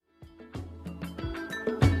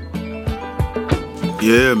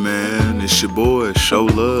Yeah, man, it's your boy, Show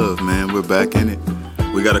Love, man. We're back in it.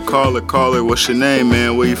 We got a caller. What's your name,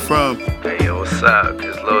 man? Where you from? Hey, yo, what's up?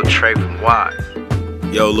 This Lil Trey from Watts.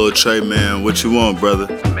 Yo, Lil Trey, man, what you want, brother?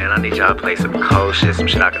 Man, I need y'all to play some cold shit, some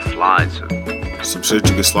shit I can slide to. Some shit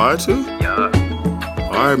you can slide to? Yeah.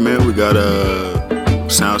 Alright, man, we got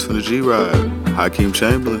Sounds from the G-Ride. HAKEEM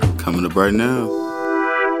Chamberlain coming up right now.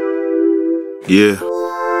 Yeah.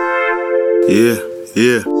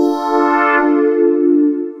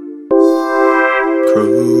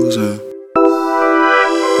 Cruising.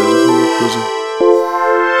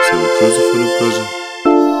 So we're cruising for the prison.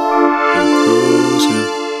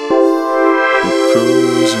 We're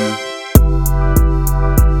cruising.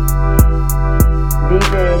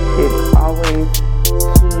 DJ should always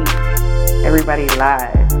keep everybody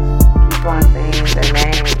live. Keep on saying their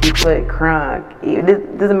name, keep it crunk.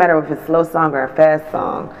 It doesn't matter if it's a slow song or a fast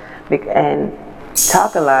song. And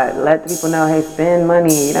talk a lot. Let the people know, hey, spend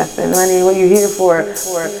money. You're not spending money. What you here for?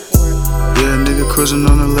 Yeah, nigga cruising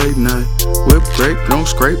on a late night. Whip grape, don't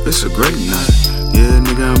scrape, it's a great night. Yeah,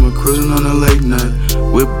 nigga, I'm cruising on a late night.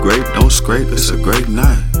 Whip grape, don't scrape, it's a great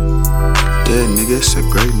night. Yeah, nigga, it's a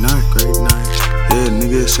great night. Yeah,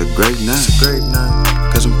 nigga, it's a great night.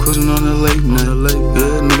 Cause I'm cruising on a late night.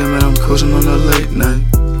 Yeah, nigga, man, I'm cruising on a late night.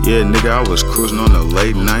 Yeah, nigga, I was cruising on a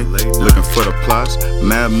late night, looking for the plots.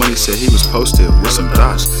 Mad Money said he was posted with some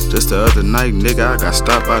thoughts. Just the other night, nigga, I got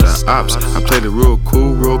stopped by the ops. I played it real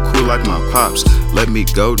cool like my pops. Let me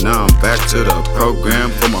go, now I'm back to the program.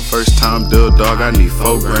 For my first time deal, dog, I need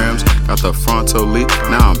 4 grams. Got the frontal leak,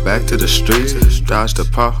 now I'm back to the streets. Dodge the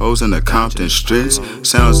potholes in the Compton streets.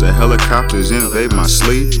 Sounds of helicopters invade my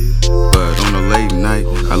sleep. But on a late night,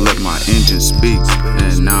 I let my engine speak.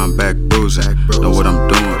 And now I'm back bruising. Know what I'm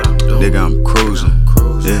doing, nigga, I'm cruising.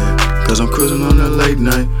 Yeah, cause I'm cruising on a late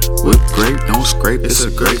night. Whip grape, don't scrape, it's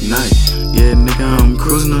a great night. Yeah, nigga, I'm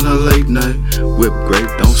cruising on a late night. Whip grape,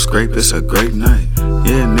 don't scrape, it's a great night.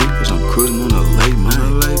 Yeah, nigga, cause I'm cruising on a late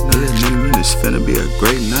night. Yeah, nigga, man, it's finna be a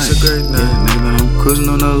great night. Yeah, nigga, man, I'm cruising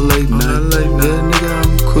on a late night. Yeah, nigga,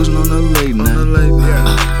 I'm cruising on a late night.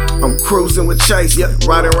 I'm cruising with Chase,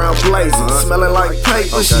 riding around blazing, smelling like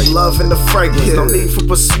paper, she loving the fragrance. No need for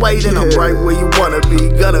persuading, I'm right where you wanna be,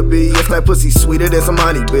 gonna be. If that pussy sweeter than some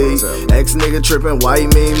honeybee. Ex nigga tripping, why you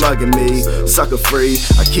mean mugging me? Sucker free,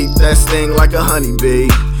 I keep that sting like a honeybee.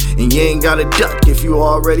 And you ain't gotta duck if you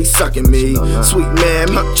already sucking me. Sweet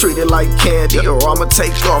mammy, treat it like candy, or I'ma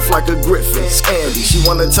take off like a griffin. Andy, she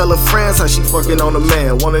wanna tell her friends how she fucking on a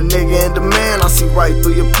man. Want a nigga in demand, I see right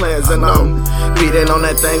through your plans. And I'm beating on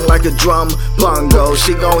that thing like a drum bongo.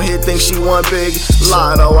 She gon' hit, think she won big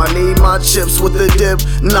lotto. I need my chips with the dip,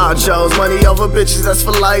 nachos. Money over bitches, that's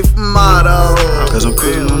for life motto. Cause I'm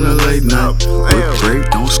cruising on a late night. Whip grape,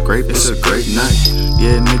 don't scrape, it's a great night.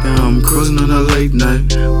 Yeah, nigga, I'm cruising on a late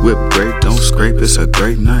night. Whip grape, don't scrape, it's a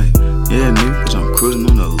great night. Yeah, nigga, cause I'm cruising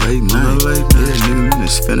on a late night. Yeah, nigga, man,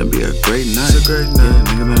 it's finna be a great night. Yeah,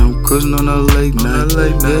 nigga, man, I'm cruising on a late night.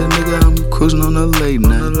 Yeah, nigga, I'm cruising on a late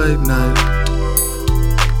night.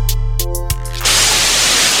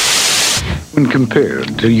 When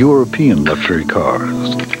compared to European luxury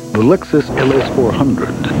cars, the Lexus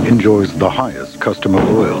LS400 enjoys the highest customer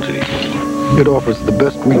loyalty. It offers the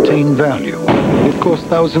best retained value. It costs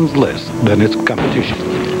thousands less than its competition.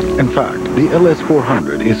 In fact, the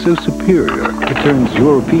LS400 is so superior, it turns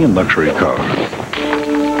European luxury cars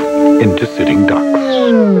into sitting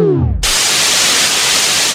ducks.